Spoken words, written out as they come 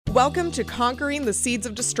Welcome to Conquering the Seeds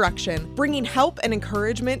of Destruction, bringing help and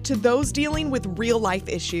encouragement to those dealing with real-life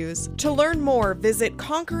issues. To learn more, visit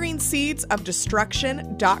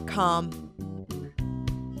conqueringseedsofdestruction.com.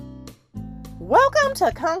 Welcome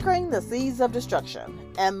to Conquering the Seeds of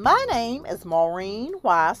Destruction, and my name is Maureen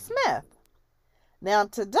Y. Smith. Now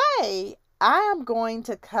today, I am going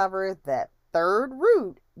to cover that third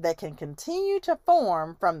root that can continue to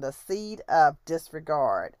form from the seed of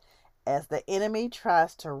disregard as the enemy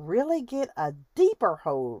tries to really get a deeper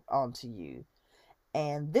hold onto you.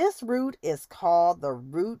 And this root is called the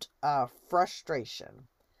root of frustration.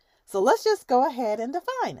 So let's just go ahead and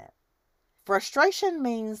define it. Frustration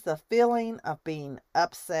means the feeling of being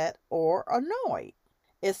upset or annoyed,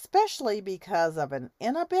 especially because of an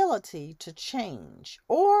inability to change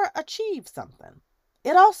or achieve something.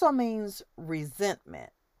 It also means resentment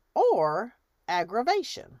or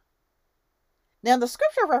aggravation. Now, the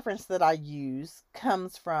scripture reference that I use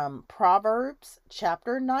comes from Proverbs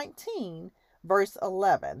chapter 19, verse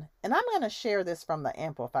 11. And I'm going to share this from the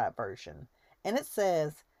Amplified Version. And it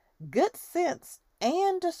says, "Good sense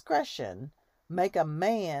and discretion make a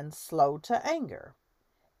man slow to anger,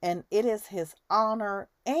 and it is his honor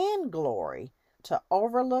and glory to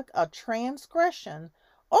overlook a transgression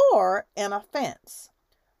or an offense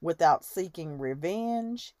without seeking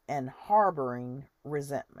revenge and harboring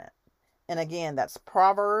resentment." And again, that's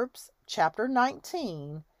Proverbs chapter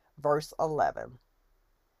 19, verse 11.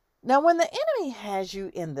 Now, when the enemy has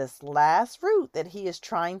you in this last root that he is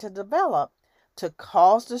trying to develop to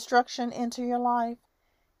cause destruction into your life,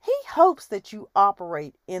 he hopes that you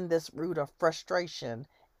operate in this root of frustration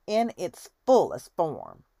in its fullest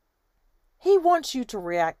form. He wants you to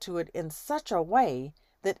react to it in such a way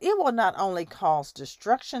that it will not only cause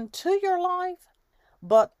destruction to your life,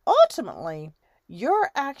 but ultimately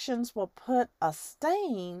your actions will put a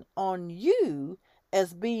stain on you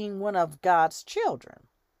as being one of God's children.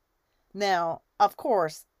 Now, of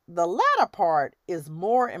course, the latter part is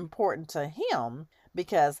more important to him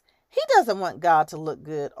because he doesn't want God to look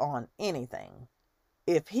good on anything.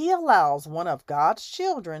 If he allows one of God's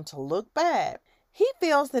children to look bad, he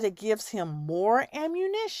feels that it gives him more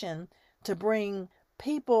ammunition to bring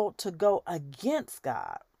people to go against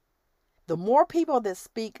God. The more people that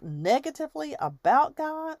speak negatively about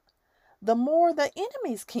God, the more the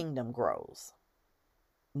enemy's kingdom grows.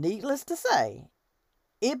 Needless to say,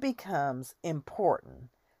 it becomes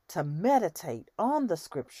important to meditate on the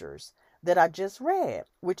scriptures that I just read,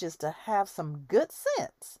 which is to have some good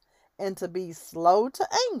sense and to be slow to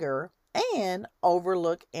anger and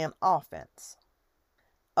overlook an offense.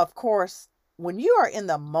 Of course, when you are in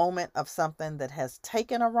the moment of something that has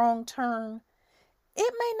taken a wrong turn,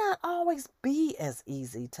 it may not always be as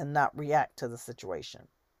easy to not react to the situation.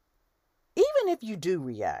 Even if you do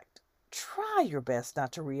react, try your best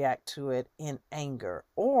not to react to it in anger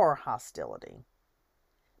or hostility.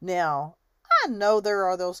 Now, I know there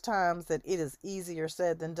are those times that it is easier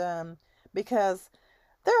said than done because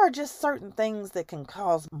there are just certain things that can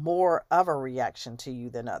cause more of a reaction to you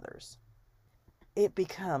than others. It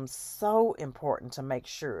becomes so important to make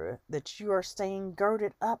sure that you are staying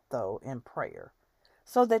girded up, though, in prayer,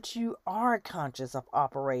 so that you are conscious of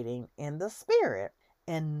operating in the Spirit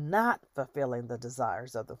and not fulfilling the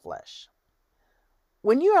desires of the flesh.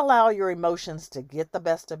 When you allow your emotions to get the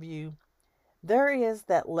best of you, there is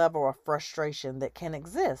that level of frustration that can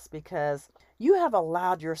exist because you have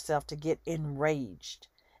allowed yourself to get enraged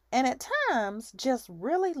and at times just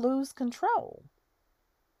really lose control.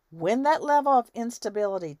 When that level of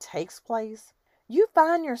instability takes place, you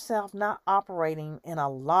find yourself not operating in a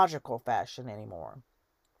logical fashion anymore.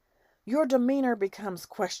 Your demeanor becomes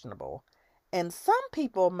questionable, and some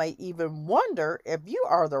people may even wonder if you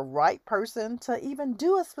are the right person to even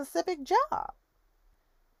do a specific job.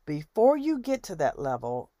 Before you get to that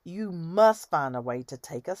level, you must find a way to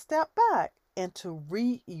take a step back and to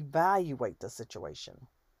reevaluate the situation.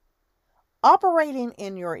 Operating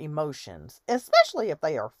in your emotions, especially if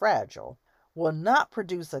they are fragile, will not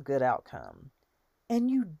produce a good outcome, and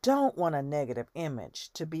you don't want a negative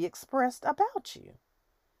image to be expressed about you.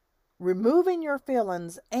 Removing your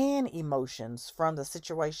feelings and emotions from the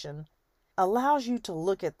situation allows you to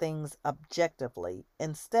look at things objectively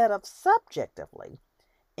instead of subjectively,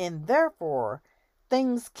 and therefore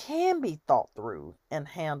things can be thought through and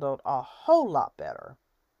handled a whole lot better.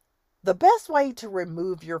 The best way to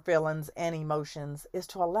remove your feelings and emotions is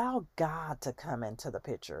to allow God to come into the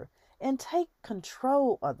picture and take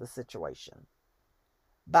control of the situation.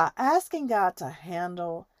 By asking God to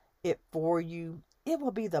handle it for you, it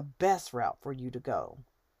will be the best route for you to go.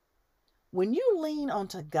 When you lean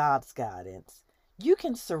onto God's guidance, you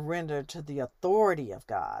can surrender to the authority of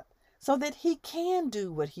God so that He can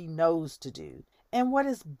do what He knows to do and what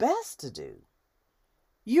is best to do.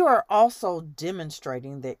 You are also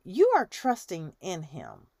demonstrating that you are trusting in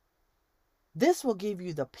Him. This will give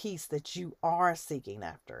you the peace that you are seeking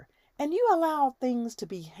after, and you allow things to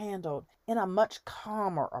be handled in a much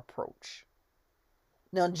calmer approach.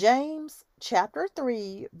 Now, James chapter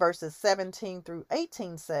 3, verses 17 through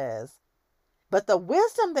 18 says, "But the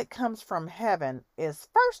wisdom that comes from heaven is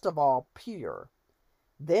first of all pure,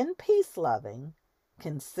 then peace-loving,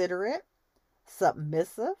 considerate,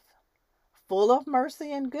 submissive, full of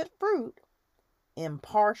mercy and good fruit,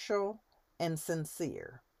 impartial and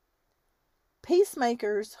sincere.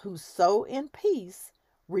 Peacemakers who sow in peace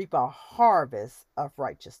reap a harvest of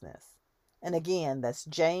righteousness." And again, that's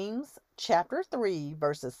James chapter 3,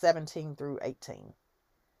 verses 17 through 18.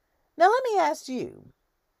 Now let me ask you,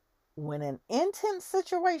 when an intense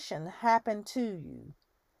situation happened to you,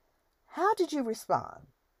 how did you respond?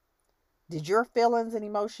 Did your feelings and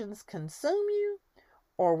emotions consume you,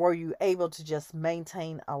 or were you able to just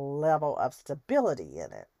maintain a level of stability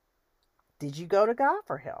in it? Did you go to God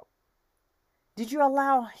for help? Did you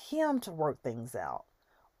allow Him to work things out?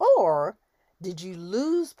 Or did you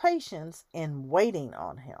lose patience in waiting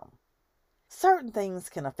on Him? Certain things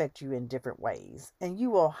can affect you in different ways, and you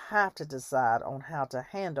will have to decide on how to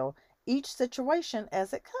handle each situation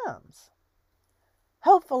as it comes.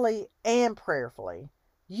 Hopefully and prayerfully,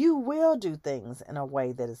 you will do things in a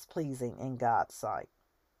way that is pleasing in God's sight.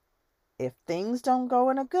 If things don't go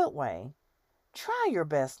in a good way, try your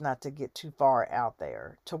best not to get too far out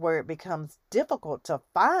there to where it becomes difficult to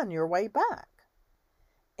find your way back.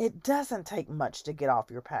 It doesn't take much to get off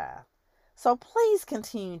your path. So please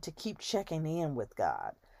continue to keep checking in with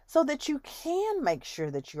God so that you can make sure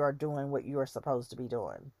that you are doing what you are supposed to be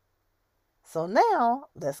doing. So now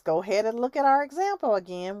let's go ahead and look at our example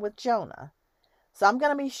again with Jonah. So I'm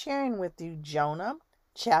going to be sharing with you Jonah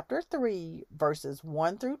chapter 3 verses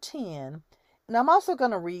 1 through 10. And I'm also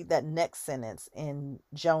going to read that next sentence in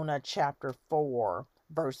Jonah chapter 4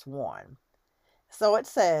 verse 1. So it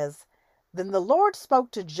says, "Then the Lord spoke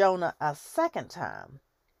to Jonah a second time.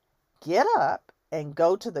 'Get up and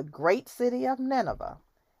go to the great city of Nineveh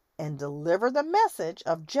and deliver the message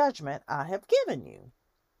of judgment I have given you.'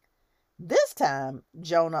 This time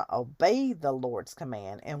Jonah obeyed the Lord's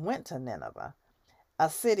command and went to Nineveh, a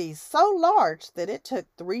city so large that it took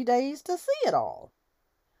 3 days to see it all.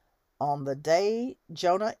 On the day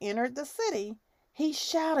Jonah entered the city, he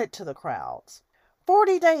shouted to the crowds,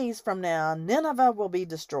 40 days from now, Nineveh will be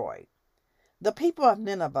destroyed." The people of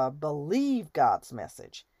Nineveh believed God's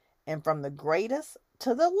message, and from the greatest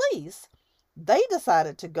to the least, they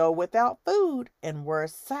decided to go without food and wear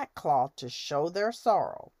sackcloth to show their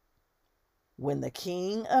sorrow. When the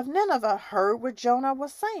king of Nineveh heard what Jonah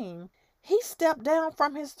was saying, he stepped down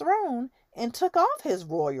from his throne and took off his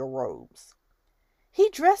royal robes.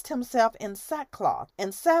 He dressed himself in sackcloth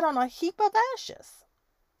and sat on a heap of ashes.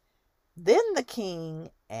 Then the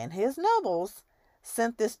king and his nobles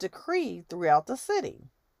sent this decree throughout the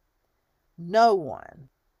city: "No one,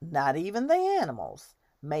 not even the animals,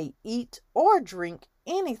 may eat or drink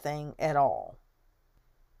anything at all.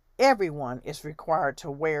 Everyone is required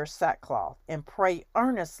to wear sackcloth and pray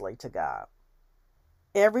earnestly to God.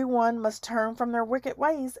 Everyone must turn from their wicked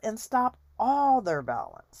ways and stop all their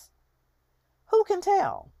violence." Who can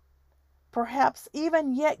tell? Perhaps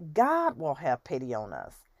even yet God will have pity on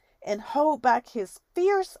us and hold back His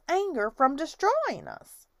fierce anger from destroying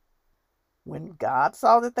us. When God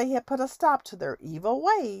saw that they had put a stop to their evil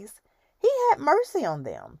ways, He had mercy on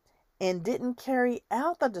them and didn't carry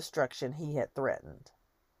out the destruction He had threatened.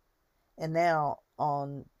 And now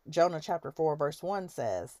on Jonah chapter 4 verse 1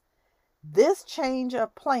 says, "This change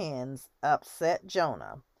of plans upset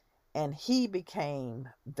Jonah, and he became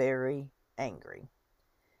very angry."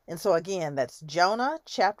 And so again, that's Jonah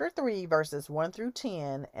chapter 3 verses 1 through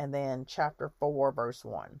 10, and then chapter 4 verse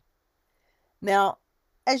 1. Now,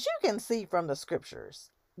 as you can see from the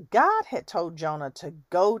scriptures, God had told Jonah to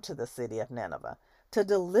go to the city of Nineveh to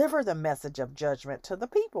deliver the message of judgment to the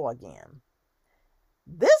people again.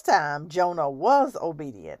 This time, Jonah was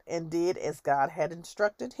obedient and did as God had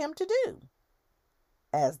instructed him to do.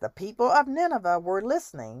 As the people of Nineveh were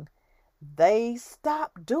listening, they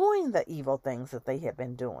stopped doing the evil things that they had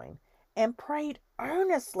been doing and prayed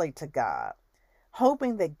earnestly to God,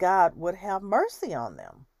 hoping that God would have mercy on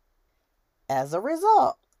them. As a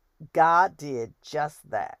result, God did just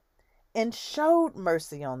that and showed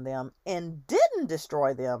mercy on them and didn't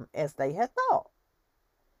destroy them as they had thought.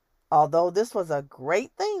 Although this was a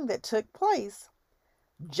great thing that took place,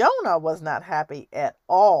 Jonah was not happy at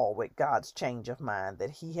all with God's change of mind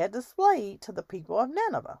that he had displayed to the people of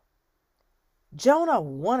Nineveh. Jonah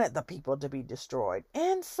wanted the people to be destroyed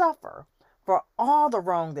and suffer for all the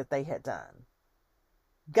wrong that they had done.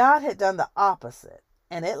 God had done the opposite,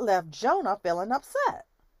 and it left Jonah feeling upset.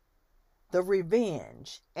 The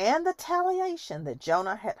revenge and the retaliation that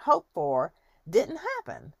Jonah had hoped for didn't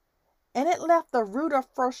happen, and it left the root of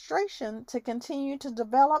frustration to continue to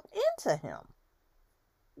develop into him.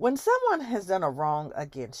 When someone has done a wrong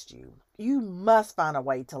against you, you must find a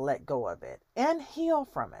way to let go of it and heal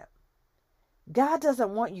from it. God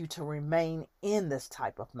doesn't want you to remain in this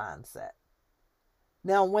type of mindset.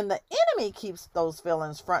 Now, when the enemy keeps those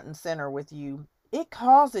feelings front and center with you, it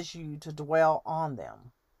causes you to dwell on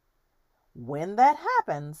them. When that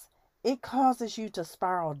happens, it causes you to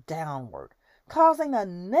spiral downward, causing a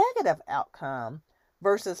negative outcome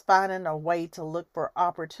versus finding a way to look for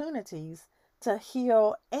opportunities to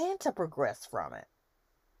heal and to progress from it.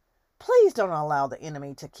 Please don't allow the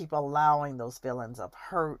enemy to keep allowing those feelings of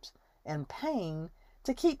hurt and pain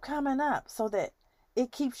to keep coming up so that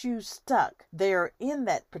it keeps you stuck there in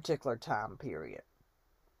that particular time period.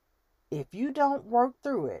 If you don't work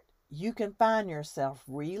through it, you can find yourself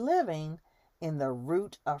reliving in the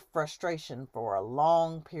root of frustration for a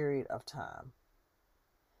long period of time.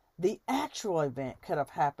 The actual event could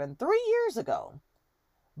have happened 3 years ago,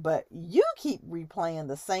 but you keep replaying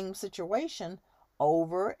the same situation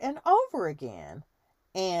over and over again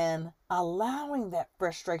and allowing that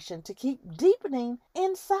frustration to keep deepening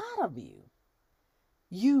inside of you.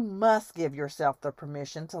 You must give yourself the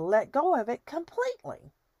permission to let go of it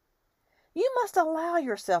completely. You must allow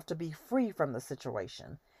yourself to be free from the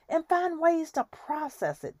situation and find ways to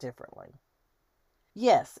process it differently.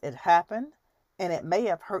 Yes, it happened, and it may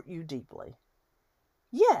have hurt you deeply.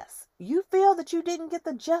 Yes, you feel that you didn't get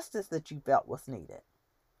the justice that you felt was needed.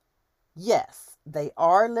 Yes, they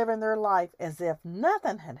are living their life as if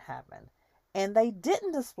nothing had happened, and they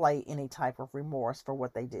didn't display any type of remorse for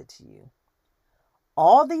what they did to you.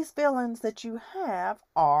 All these feelings that you have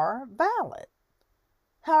are valid.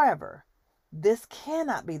 However, this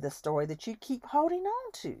cannot be the story that you keep holding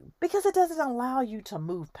on to because it doesn't allow you to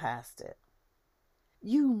move past it.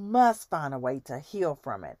 You must find a way to heal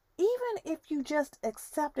from it, even if you just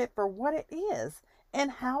accept it for what it is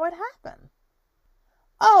and how it happened.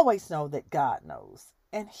 Always know that God knows,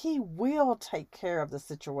 and He will take care of the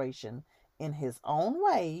situation in His own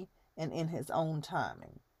way and in His own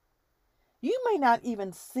timing. You may not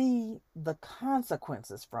even see the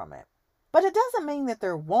consequences from it, but it doesn't mean that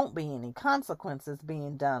there won't be any consequences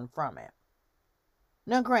being done from it.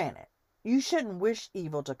 Now, granted, you shouldn't wish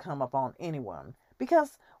evil to come upon anyone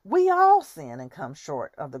because we all sin and come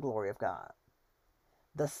short of the glory of God.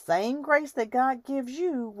 The same grace that God gives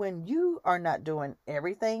you when you are not doing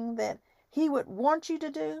everything that He would want you to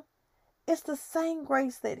do, it's the same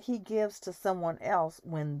grace that He gives to someone else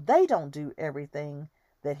when they don't do everything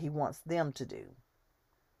that He wants them to do.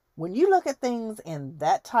 When you look at things in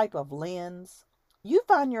that type of lens, you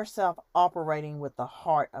find yourself operating with the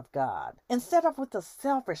heart of God instead of with the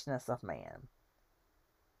selfishness of man.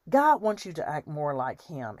 God wants you to act more like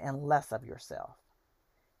Him and less of yourself.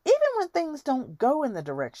 Even when things don't go in the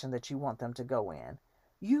direction that you want them to go in,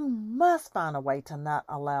 you must find a way to not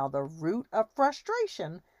allow the root of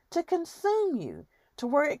frustration to consume you to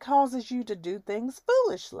where it causes you to do things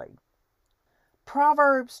foolishly.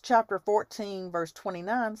 Proverbs chapter 14 verse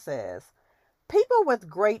 29 says, "People with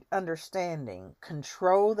great understanding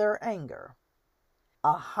control their anger.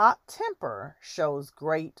 A hot temper shows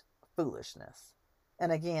great foolishness."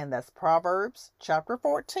 And again, that's Proverbs chapter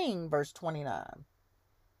 14 verse 29.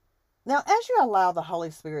 Now, as you allow the Holy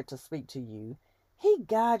Spirit to speak to you, He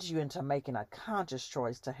guides you into making a conscious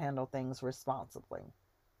choice to handle things responsibly.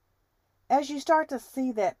 As you start to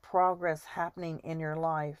see that progress happening in your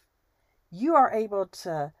life, you are able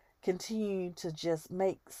to continue to just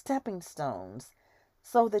make stepping stones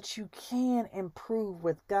so that you can improve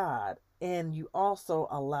with God, and you also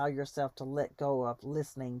allow yourself to let go of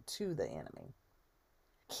listening to the enemy.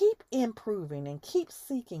 Keep improving and keep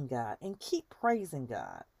seeking God and keep praising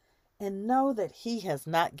God, and know that He has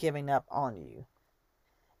not given up on you.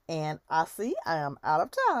 And I see I am out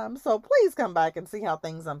of time, so please come back and see how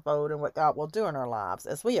things unfold and what God will do in our lives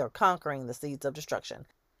as we are conquering the seeds of destruction.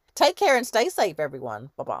 Take care and stay safe,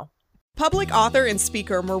 everyone. Bye-bye. Public author and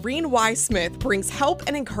speaker Maureen Y. Smith brings help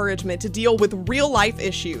and encouragement to deal with real-life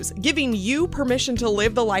issues, giving you permission to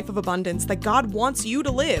live the life of abundance that God wants you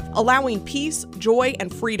to live, allowing peace, joy,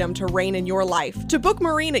 and freedom to reign in your life. To book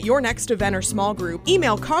Maureen at your next event or small group,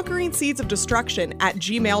 email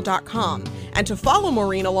conqueringseedsofdestruction@gmail.com. And to follow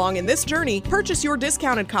Maureen along in this journey, purchase your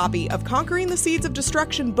discounted copy of Conquering the Seeds of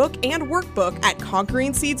Destruction book and workbook at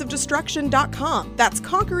conqueringseedsofdestruction.com. That's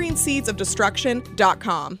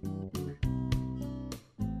conqueringseedsofdestruction.com.